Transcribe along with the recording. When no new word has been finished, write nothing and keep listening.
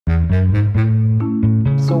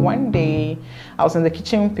So one day, I was in the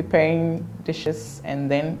kitchen preparing dishes and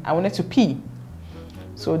then I wanted to pee.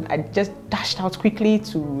 So I just dashed out quickly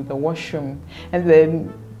to the washroom, and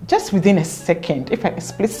then just within a second, a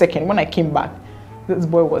split second, when I came back, this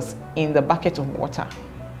boy was in the bucket of water,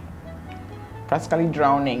 practically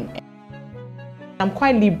drowning. I'm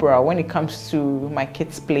quite liberal when it comes to my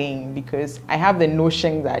kids playing, because I have the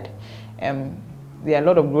notion that there are a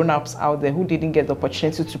lot of grown-ups out there who didn't get the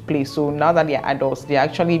opportunity to play. So now that they're adults, they're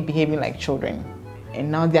actually behaving like children.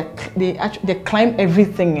 And now they climb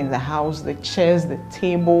everything in the house, the chairs, the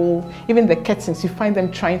table, even the curtains. You find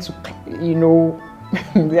them trying to,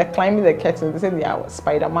 they're climbing the curtains. They say they are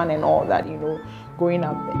Spider-Man and all that, going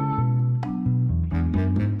up there.